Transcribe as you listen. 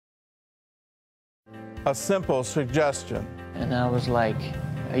a simple suggestion And I was like,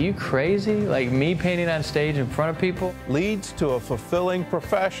 are you crazy? Like me painting on stage in front of people? leads to a fulfilling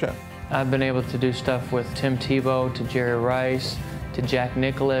profession. I've been able to do stuff with Tim Tebow, to Jerry Rice, to Jack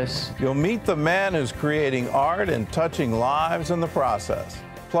Nicklaus. You'll meet the man who's creating art and touching lives in the process.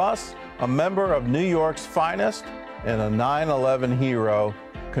 Plus, a member of New York's finest and a 9/11 hero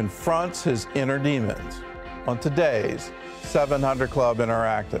confronts his inner demons on today's 700 Club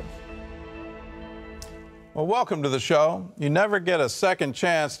Interactive. Well, welcome to the show. You never get a second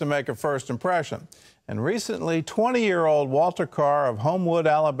chance to make a first impression. And recently, 20-year-old Walter Carr of Homewood,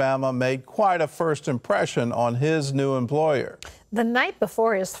 Alabama, made quite a first impression on his new employer. The night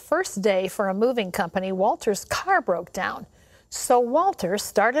before his first day for a moving company, Walter's car broke down. So Walter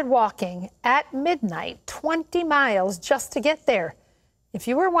started walking at midnight, 20 miles just to get there. If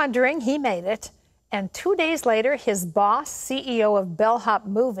you were wondering, he made it. And 2 days later, his boss, CEO of Bellhop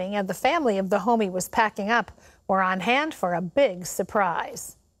Moving, and the family of the home he was packing up were on hand for a big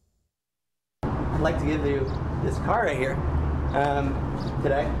surprise. I'd like to give you this car right here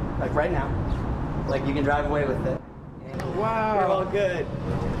today, like right now. Like you can drive away with it. And wow. You're all good.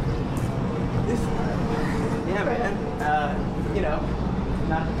 Yeah, man. You know,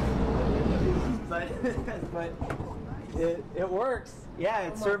 not, but it works. Yeah,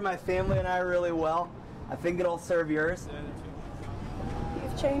 it served my family and I really well. I think it'll serve yours.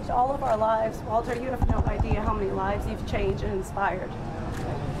 You've changed all of our lives. Walter, you have no idea how many lives you've changed and inspired.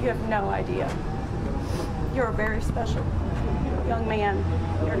 You have no idea. You're a very special young man.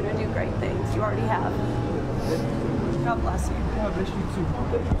 You're going to do great things. You already have. God bless you. God bless you too.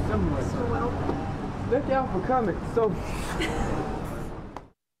 Thank you so much. So welcome. Thank y'all for coming.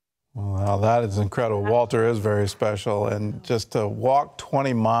 Well, that is incredible. Walter is very special. And just to walk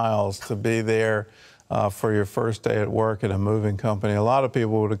 20 miles to be there for your first day at work at a moving company, a lot of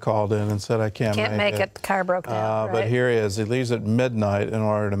people would have called in and said, I can't make it. The car broke down, right? But here he is. He leaves at midnight in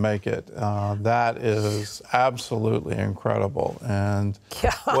order to make it. That is absolutely incredible. And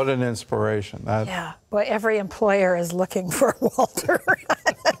what an inspiration. Yeah. Boy, every employer is looking for Walter.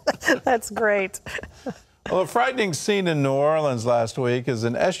 That's great. Well, a frightening scene in New Orleans last week as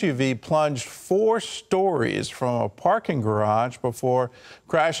an SUV plunged 4 stories from a parking garage before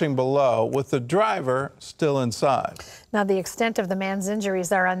crashing below, with the driver still inside. Now, the extent of the man's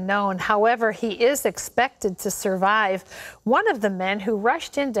injuries are unknown. However, he is expected to survive. One of the men who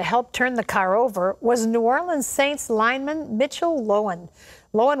rushed in to help turn the car over was New Orleans Saints lineman Mitchell Lowen.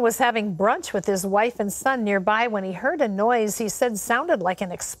 Lowen was having brunch with his wife and son nearby when he heard a noise he said sounded like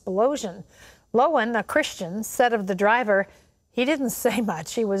an explosion. Lowen, a Christian, said of the driver, he didn't say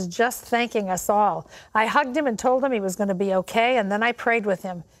much. He was just thanking us all. I hugged him and told him he was going to be okay, and then I prayed with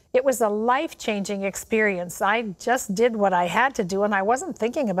him. It was a life-changing experience. I just did what I had to do, and I wasn't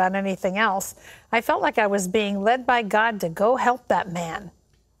thinking about anything else. I felt like I was being led by God to go help that man.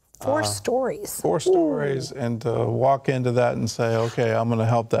 4 stories. 4 stories, and to walk into that and say, okay, I'm going to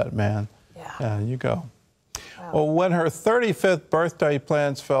help that man. Yeah, you go. Well, when her 35th birthday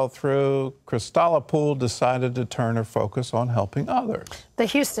plans fell through, Cristala Poole decided to turn her focus on helping others. The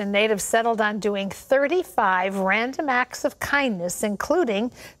Houston native settled on doing 35 random acts of kindness,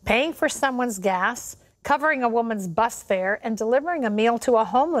 including paying for someone's gas, covering a woman's bus fare, and delivering a meal to a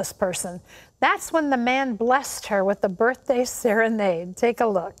homeless person. That's when the man blessed her with a birthday serenade. Take a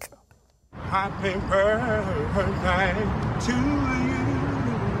look. Happy birthday to you.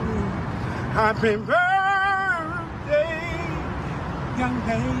 Happy birthday. Young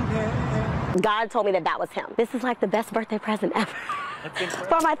lady. God told me that was him. This is like the best birthday present ever.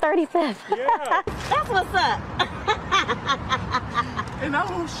 For my 35th. Yeah. That's what's up. And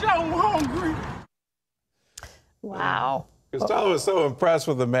I'm so hungry. Wow. Cristala was so impressed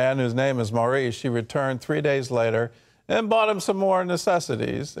with the man, whose name is Maurice, she returned 3 days later and bought him some more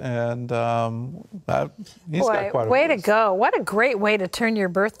necessities. And he's got quite a way to go. What a great way to turn your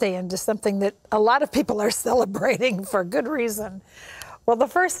birthday into something that a lot of people are celebrating for good reason. Well, the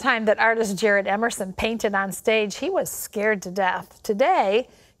first time that artist Jared Emerson painted on stage, he was scared to death. Today,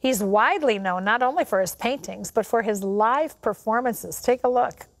 he's widely known not only for his paintings, but for his live performances. Take a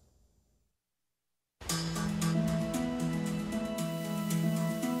look.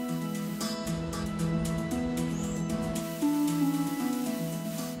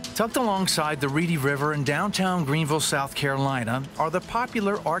 Tucked alongside the Reedy River in downtown Greenville, South Carolina, are the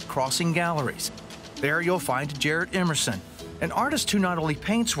popular Art Crossing galleries. There you'll find Jared Emerson, an artist who not only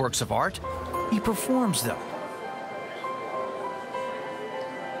paints works of art, he performs them.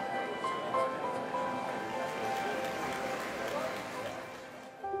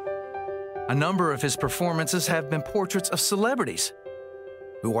 A number of his performances have been portraits of celebrities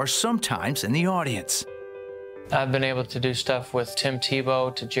who are sometimes in the audience. I've been able to do stuff with Tim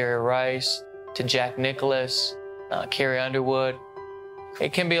Tebow, to Jerry Rice, to Jack Nicklaus, Carrie Underwood.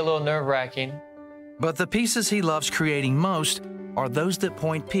 It can be a little nerve-wracking. But the pieces he loves creating most are those that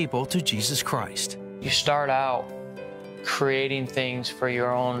point people to Jesus Christ. You start out creating things for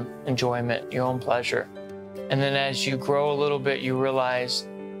your own enjoyment, your own pleasure. And then as you grow a little bit, you realize,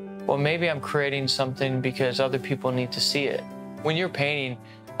 well, maybe I'm creating something because other people need to see it. When you're painting,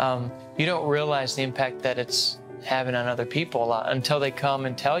 you don't realize the impact that it's having on other people a lot until they come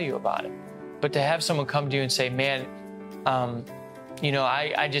and tell you about it. But to have someone come to you and say, man, you know,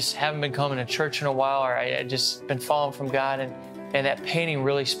 I just haven't been coming to church in a while, or I just been falling from God, and that painting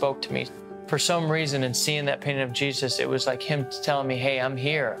really spoke to me. For some reason, in seeing that painting of Jesus, it was like him telling me, hey, I'm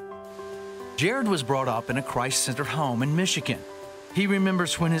here. Jared was brought up in a Christ-centered home in Michigan. He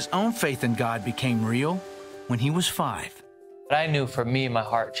remembers when his own faith in God became real when he was 5. But I knew for me, my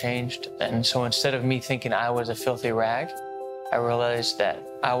heart changed. And so instead of me thinking I was a filthy rag, I realized that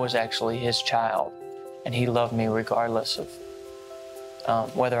I was actually his child, and he loved me regardless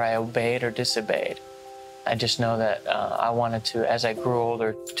of whether I obeyed or disobeyed. I just know that I wanted to, as I grew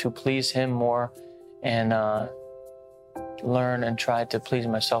older, to please him more and learn and try to please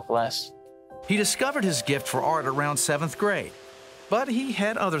myself less. He discovered his gift for art around 7th grade, but he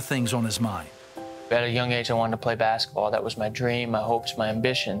had other things on his mind. At a young age, I wanted to play basketball. That was my dream, my hopes, my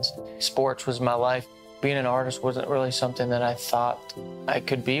ambitions. Sports was my life. Being an artist wasn't really something that I thought I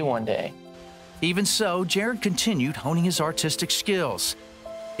could be one day. Even so, Jared continued honing his artistic skills.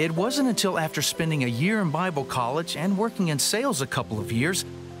 It wasn't until after spending a year in Bible college and working in sales a couple of years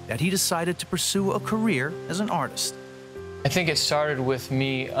that he decided to pursue a career as an artist. I think it started with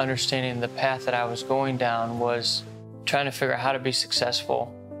me understanding the path that I was going down was trying to figure out how to be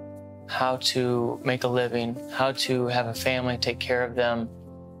successful, how to make a living, how to have a family, take care of them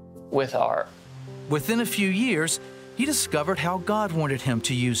with art. Within a few years, he discovered how God wanted him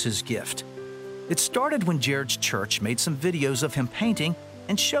to use his gift. It started when Jared's church made some videos of him painting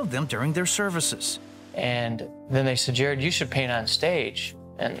and showed them during their services. And then they said, Jared, you should paint on stage.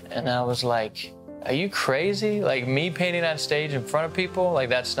 And I was like, are you crazy? Like, me painting on stage in front of people? Like,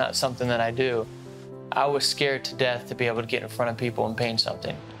 that's not something that I do. I was scared to death to be able to get in front of people and paint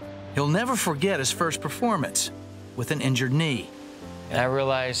something. He'll never forget his first performance with an injured knee. And I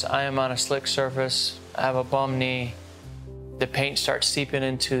realized I am on a slick surface. I have a bum knee. The paint starts seeping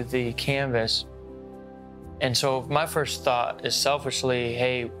into the canvas. And so my first thought is selfishly,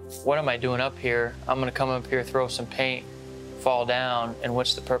 hey, what am I doing up here? I'm gonna come up here, throw some paint, fall down, and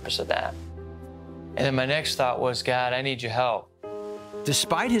what's the purpose of that? And then my next thought was, God, I need your help.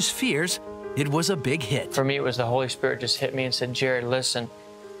 Despite his fears, it was a big hit. For me, it was the Holy Spirit just hit me and said, Jared, listen,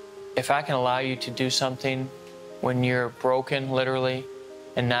 if I can allow you to do something when you're broken, literally,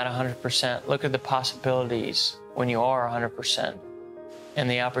 and not 100%, look at the possibilities when you are 100% and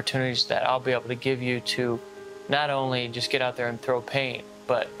the opportunities that I'll be able to give you to not only just get out there and throw paint,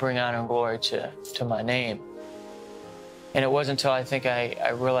 but bring honor and glory to my name. And it wasn't until I think I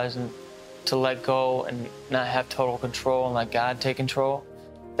realized to let go and not have total control and let God take control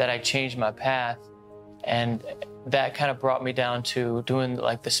that I changed my path. And that kind of brought me down to doing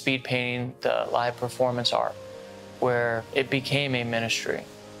like the speed painting, the live performance art, where it became a ministry.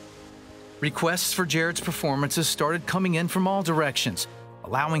 Requests for Jared's performances started coming in from all directions,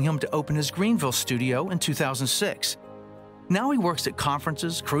 allowing him to open his Greenville studio in 2006. Now he works at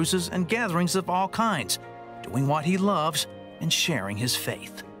conferences, cruises, and gatherings of all kinds, doing what he loves and sharing his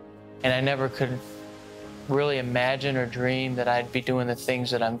faith. And I never could really imagine or dream that I'd be doing the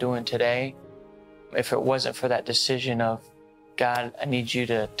things that I'm doing today if it wasn't for that decision of, God, I need you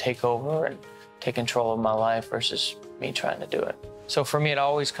to take over and take control of my life versus me trying to do it. So for me, it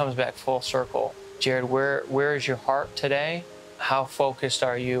always comes back full circle. Jared, where is your heart today? How focused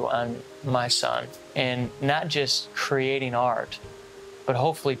are you on my son? And not just creating art, but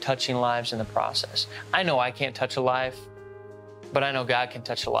hopefully touching lives in the process. I know I can't touch a life, but I know God can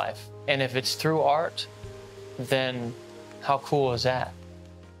touch a life. And if it's through art, then how cool is that?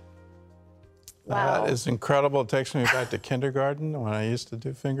 Wow. That is incredible. It takes me back to kindergarten when I used to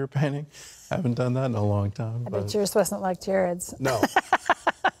do finger painting. I haven't done that in a long time. I bet yours wasn't like Jared's. No.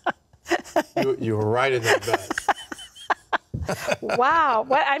 you were right in that bet. Wow.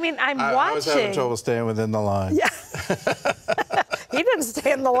 Well, I mean, I'm watching. I was having trouble staying within the line. Yeah. He didn't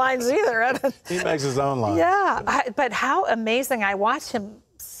stay in the lines either. He makes his own lines. Yeah. But how amazing. I watched him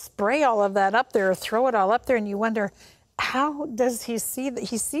spray all of that up there, throw it all up there, and you wonder, how does he see that?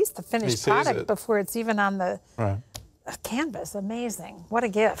 He sees the finished product before it's even on the canvas. Amazing. What a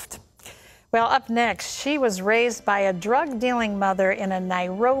gift. Well, up next, she was raised by a drug-dealing mother in a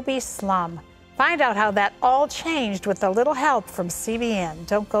Nairobi slum. Find out how that all changed with a little help from CBN.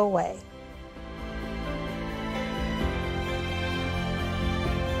 Don't go away.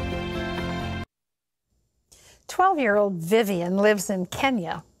 "12-year-old Vivian lives in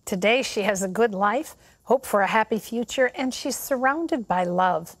Kenya. Today she has a good life, hope for a happy future, and she's surrounded by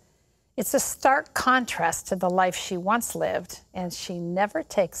love. It's a stark contrast to the life she once lived, and she never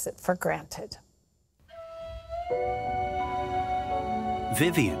takes it for granted."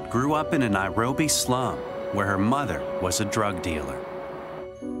 Vivian grew up in a Nairobi slum where her mother was a drug dealer.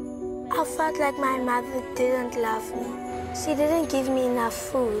 I felt like my mother didn't love me. She didn't give me enough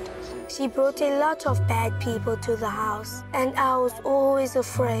food. She brought a lot of bad people to the house, and I was always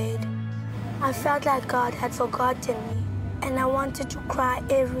afraid. I felt like God had forgotten me, and I wanted to cry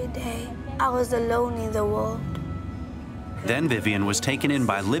every day. I was alone in the world. Then Vivian was taken in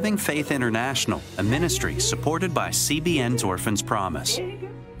by Living Faith International, a ministry supported by CBN's Orphans Promise.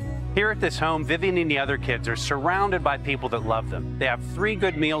 Here at this home, Vivian and the other kids are surrounded by people that love them. They have 3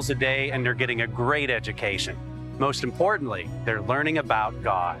 good meals a day, and they're getting a great education. Most importantly, they're learning about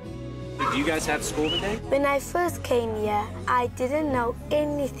God. Do you guys have school today? When I first came here, I didn't know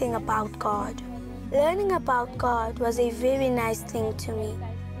anything about God. Learning about God was a very nice thing to me.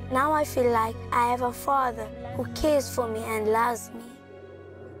 Now I feel like I have a father who cares for me and loves me.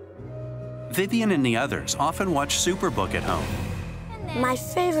 Vivian and the others often watch Superbook at home. My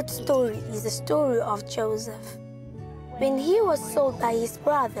favorite story is the story of Joseph. When he was sold by his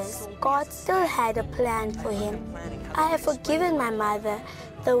brothers, God still had a plan for him. I have forgiven my mother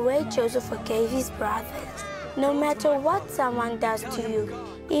the way Joseph forgave his brothers. No matter what someone does to you,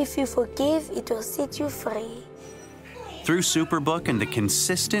 if you forgive, it will set you free. Through Superbook and the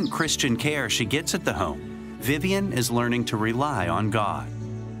consistent Christian care she gets at the home, Vivian is learning to rely on God.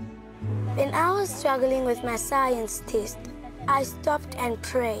 When I was struggling with my science test, I stopped and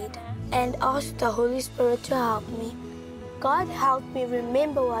prayed and asked the Holy Spirit to help me. God helped me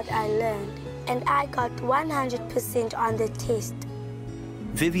remember what I learned, and I got 100% on the test.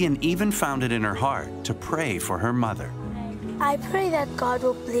 Vivian even found it in her heart to pray for her mother. I pray that God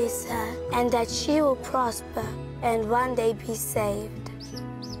will bless her and that she will prosper and one day be saved.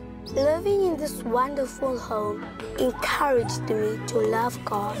 Living in this wonderful home encouraged me to love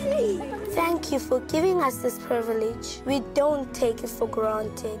God. Thank you for giving us this privilege. We don't take it for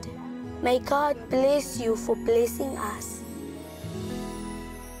granted. May God bless you for blessing us.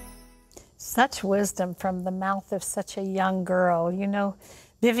 Such wisdom from the mouth of such a young girl. You know,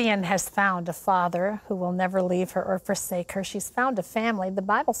 Vivian has found a father who will never leave her or forsake her. She's found a family. The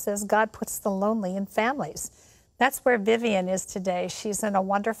Bible says God puts the lonely in families. That's where Vivian is today. She's in a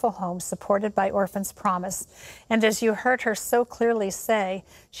wonderful home supported by Orphans Promise. And as you heard her so clearly say,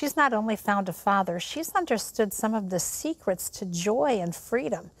 she's not only found a father, she's understood some of the secrets to joy and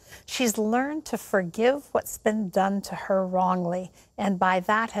freedom. She's learned to forgive what's been done to her wrongly, and by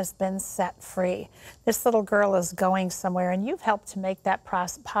that has been set free. This little girl is going somewhere, and you've helped to make that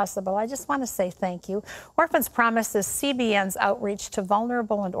possible. I just want to say thank you. Orphans Promise is CBN's outreach to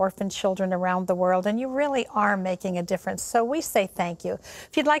vulnerable and orphan children around the world, and you really are making a difference. So we say thank you.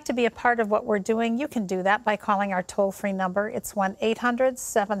 If you'd like to be a part of what we're doing, you can do that by calling our toll-free number. It's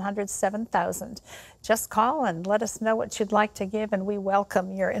 1-800-700-7000. Just call and let us know what you'd like to give, and we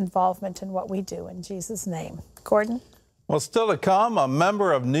welcome your involvement in what we do in Jesus' name. Gordon? Well, still to come, a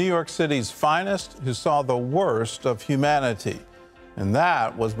member of New York City's finest who saw the worst of humanity. And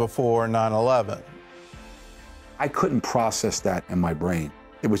that was before 9/11. I couldn't process that in my brain.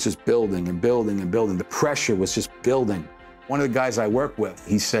 It was just building and building and building. The pressure was just building. One of the guys I work with,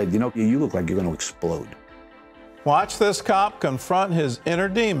 he said, you know, you look like you're going to explode. Watch this cop confront his inner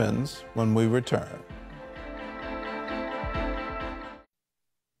demons when we return.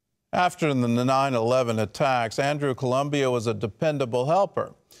 After the 9/11 attacks, Andrew Columbia was a dependable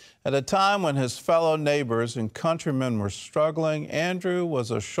helper. At a time when his fellow neighbors and countrymen were struggling, Andrew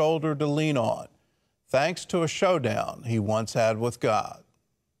was a shoulder to lean on, thanks to a showdown he once had with God.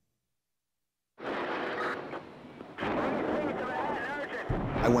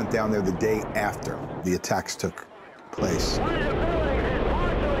 I went down there the day after the attacks took place.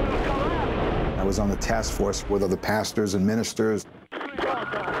 I was on the task force with other pastors and ministers.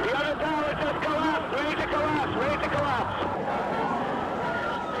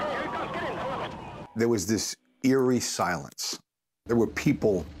 There was this eerie silence. There were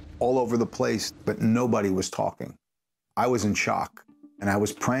people all over the place, but nobody was talking. I was in shock, and I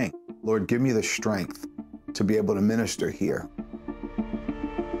was praying, Lord, give me the strength to be able to minister here.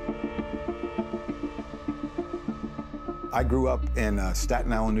 I grew up in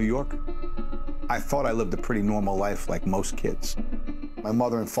Staten Island, New York. I thought I lived a pretty normal life like most kids. My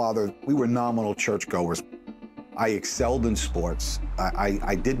mother and father, we were nominal churchgoers. I excelled in sports.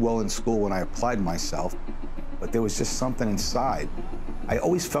 I did well in school when I applied myself, but there was just something inside. I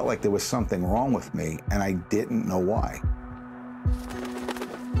always felt like there was something wrong with me, and I didn't know why.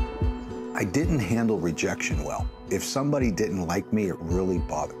 I didn't handle rejection well. If somebody didn't like me, it really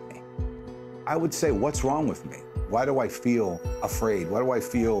bothered me. I would say, what's wrong with me? Why do I feel afraid? Why do I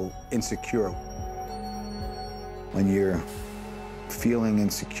feel insecure? When you're feeling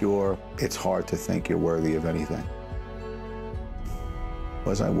insecure, it's hard to think you're worthy of anything.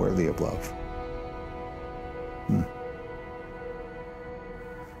 Was I worthy of love?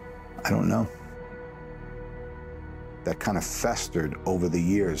 I don't know. That kind of festered over the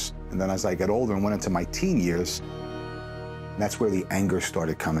years. And then as I got older and went into my teen years, that's where the anger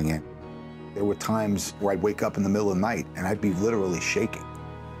started coming in. There were times where I'd wake up in the middle of the night and I'd be literally shaking.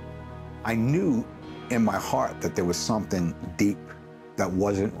 I knew in my heart that there was something deep that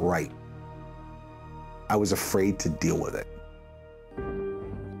wasn't right. I was afraid to deal with it.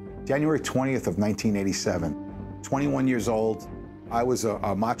 January 20th of 1987, 21 years old, I was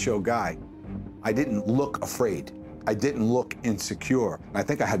a macho guy. I didn't look afraid. I didn't look insecure. And I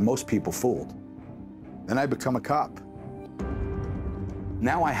think I had most people fooled. Then I become a cop.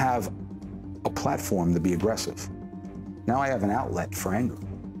 Now I have a platform to be aggressive. Now I have an outlet for anger.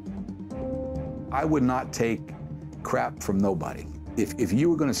 I would not take crap from nobody. If you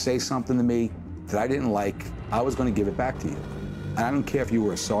were gonna say something to me that I didn't like, I was gonna give it back to you. And I don't care if you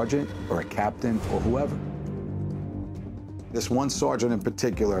were a sergeant or a captain or whoever. This one sergeant in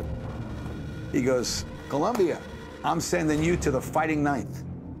particular, he goes, Columbia, I'm sending you to the Fighting Ninth.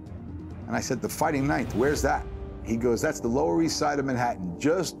 And I said, the Fighting Ninth, where's that? He goes, that's the Lower East Side of Manhattan,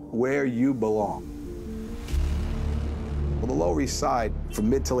 just where you belong. Well, the Lower East Side, from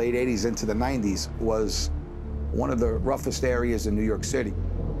mid to late 80s into the 90s, was one of the roughest areas in New York City.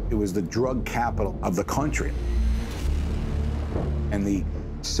 It was the drug capital of the country. And the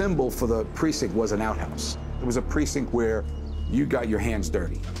symbol for the precinct was an outhouse. It was a precinct where you got your hands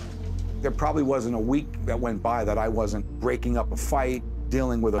dirty. There probably wasn't a week that went by that I wasn't breaking up a fight,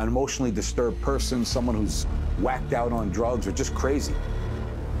 dealing with an emotionally disturbed person, someone who's whacked out on drugs or just crazy.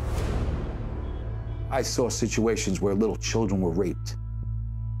 I saw situations where little children were raped.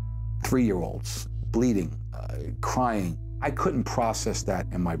 3-year-olds, bleeding, crying. I couldn't process that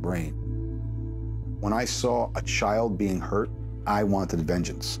in my brain. When I saw a child being hurt, I wanted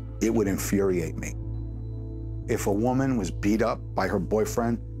vengeance. It would infuriate me. If a woman was beat up by her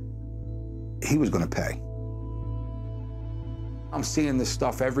boyfriend, he was gonna pay. I'm seeing this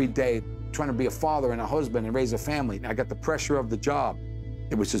stuff every day, trying to be a father and a husband and raise a family. I got the pressure of the job.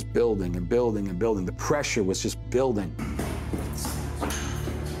 It was just building and building and building. The pressure was just building.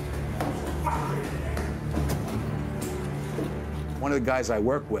 One of the guys I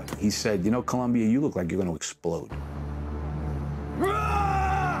work with, he said, you know, Columbia, you look like you're gonna explode.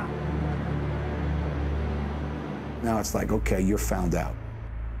 Now it's like, okay, you're found out.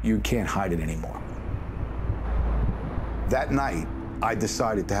 You can't hide it anymore. That night, I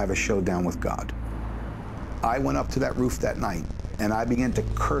decided to have a showdown with God. I went up to that roof that night, and I began to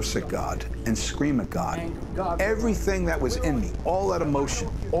curse at God and scream at God. Everything that was in me, all that emotion,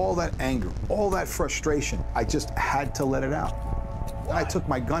 all that anger, all that frustration, I just had to let it out. And I took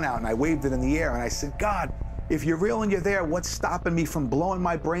my gun out and I waved it in the air and I said, God, if you're real and you're there, what's stopping me from blowing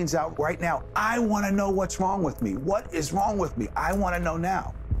my brains out right now? I want to know what's wrong with me. What is wrong with me? I want to know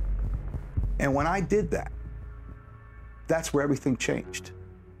now. And when I did that, that's where everything changed.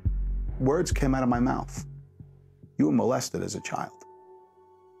 Words came out of my mouth. You were molested as a child.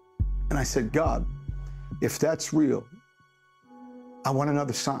 And I said, God, if that's real, I want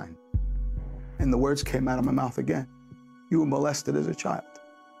another sign. And the words came out of my mouth again. You were molested as a child.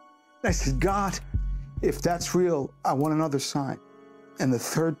 And I said, God, if that's real, I want another sign. And the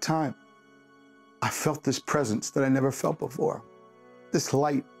third time, I felt this presence that I never felt before. This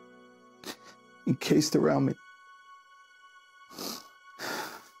light encased around me.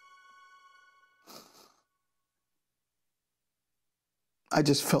 I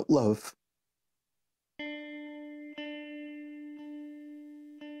just felt love.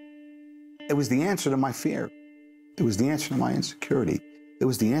 It was the answer to my fear. It was the answer to my insecurity. It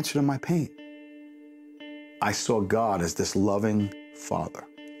was the answer to my pain. I saw God as this loving Father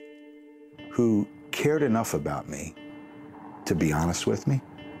who cared enough about me to be honest with me.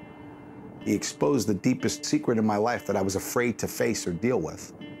 He exposed the deepest secret in my life that I was afraid to face or deal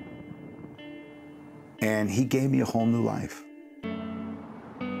with. And he gave me a whole new life.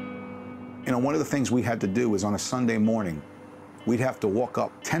 You know, one of the things we had to do was on a Sunday morning, we'd have to walk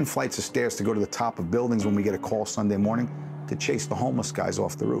up 10 flights of stairs to go to the top of buildings when we get a call Sunday morning to chase the homeless guys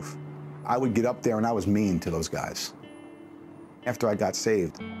off the roof. I would get up there and I was mean to those guys. After I got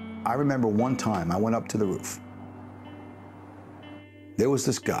saved, I remember one time I went up to the roof. There was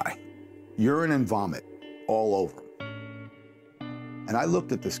this guy, urine and vomit all over him. And I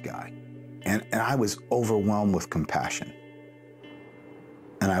looked at this guy and I was overwhelmed with compassion.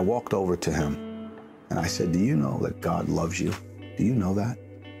 And I walked over to him and I said, "Do you know that God loves you? Do you know that?"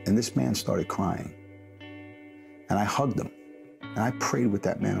 And this man started crying. And I hugged him and I prayed with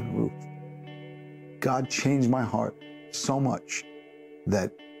that man on the roof. God changed my heart so much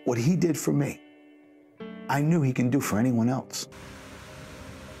that what he did for me, I knew he can do for anyone else.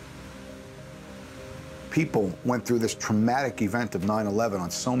 People went through this traumatic event of 9/11 on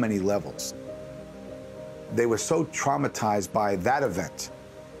so many levels. They were so traumatized by that event,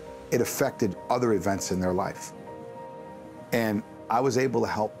 it affected other events in their life. And I was able to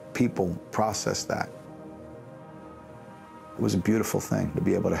help people process that. It was a beautiful thing to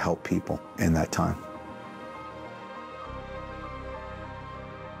be able to help people in that time.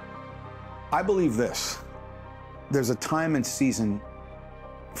 I believe this. There's a time and season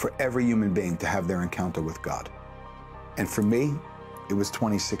for every human being to have their encounter with God. And for me, it was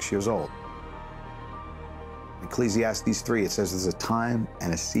 26 years old. Ecclesiastes 3, it says there's a time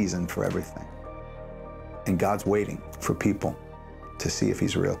and a season for everything. And God's waiting for people to see if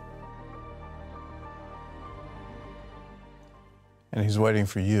he's real. And he's waiting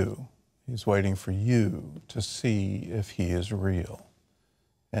for you. He's waiting for you to see if he is real.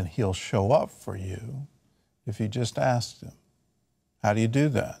 And he'll show up for you if you just ask him. How do you do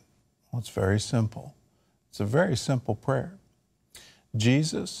that? Well, it's very simple. It's a very simple prayer.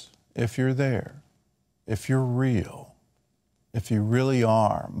 Jesus, if you're there, if you're real, if you really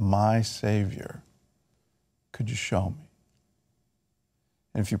are my Savior, could you show me?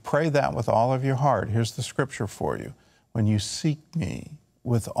 And if you pray that with all of your heart, here's the scripture for you. When you seek me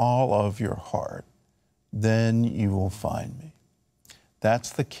with all of your heart, then you will find me.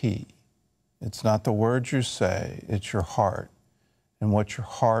 That's the key. It's not the words you say, it's your heart and what's your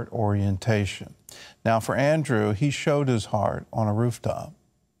heart orientation. Now for Andrew, he showed his heart on a rooftop,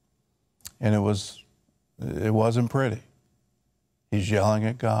 and it wasn't pretty. He's yelling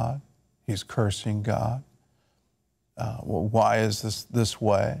at God. He's cursing God. Well, why is this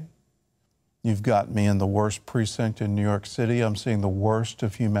way? You've got me in the worst precinct in New York City. I'm seeing the worst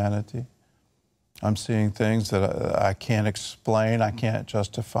of humanity. I'm seeing things that I can't explain, I can't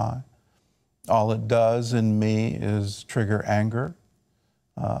justify. All it does in me is trigger anger.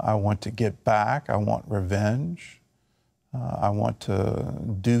 I want to get back. I want revenge. I want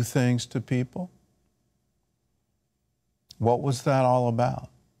to do things to people. What was that all about?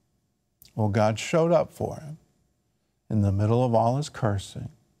 Well, God showed up for him. In the middle of all his cursing,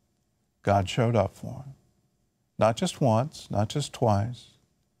 God showed up for him. Not just once, not just twice,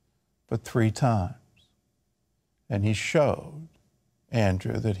 but 3 times. And he showed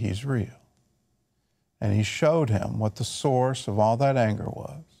Andrew that he's real. And he showed him what the source of all that anger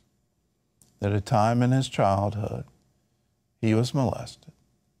was. That at a time in his childhood, he was molested.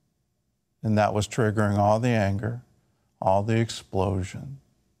 And that was triggering all the anger, all the explosion.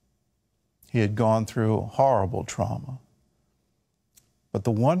 He had gone through horrible trauma. But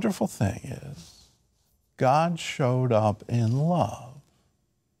the wonderful thing is, God showed up in love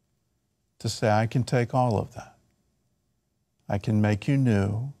to say, I can take all of that. I can make you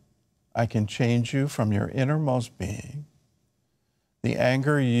new. I can change you from your innermost being. The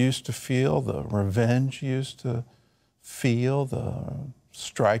anger you used to feel, the revenge you used to feel, the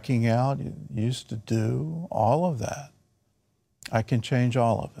striking out you used to do, all of that, I can change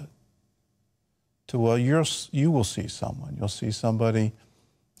all of it. To, well, you will see someone. You'll see somebody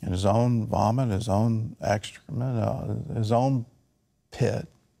in his own vomit, his own excrement, his own pit,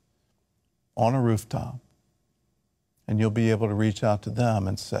 on a rooftop, and you'll be able to reach out to them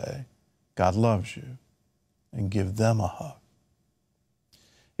and say, God loves you, and give them a hug.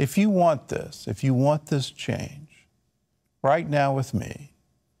 If you want this change, right now with me,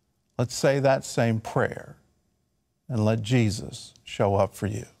 let's say that same prayer and let Jesus show up for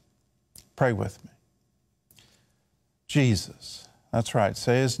you. Pray with me. Jesus, that's right,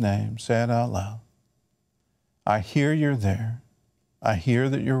 say his name, say it out loud. I hear you're there. I hear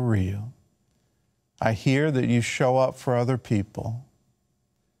that you're real. I hear that you show up for other people.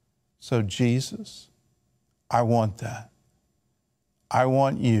 So Jesus, I want that. I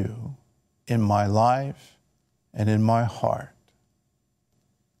want you in my life and in my heart.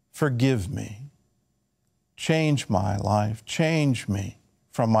 Forgive me. Change my life. Change me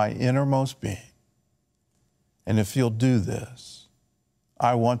from my innermost being. And if you'll do this,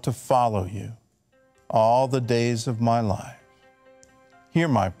 I want to follow you all the days of my life. Hear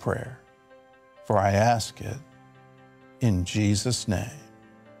my prayer, for I ask it in Jesus' name.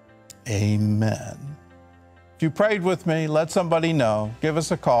 Amen. If you prayed with me, let somebody know. Give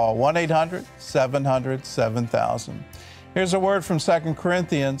us a call, 1-800-700-7000. Here's a word from 2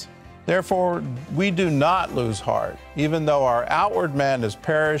 Corinthians. Therefore, we do not lose heart. Even though our outward man is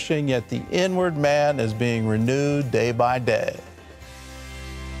perishing, yet the inward man is being renewed day by day.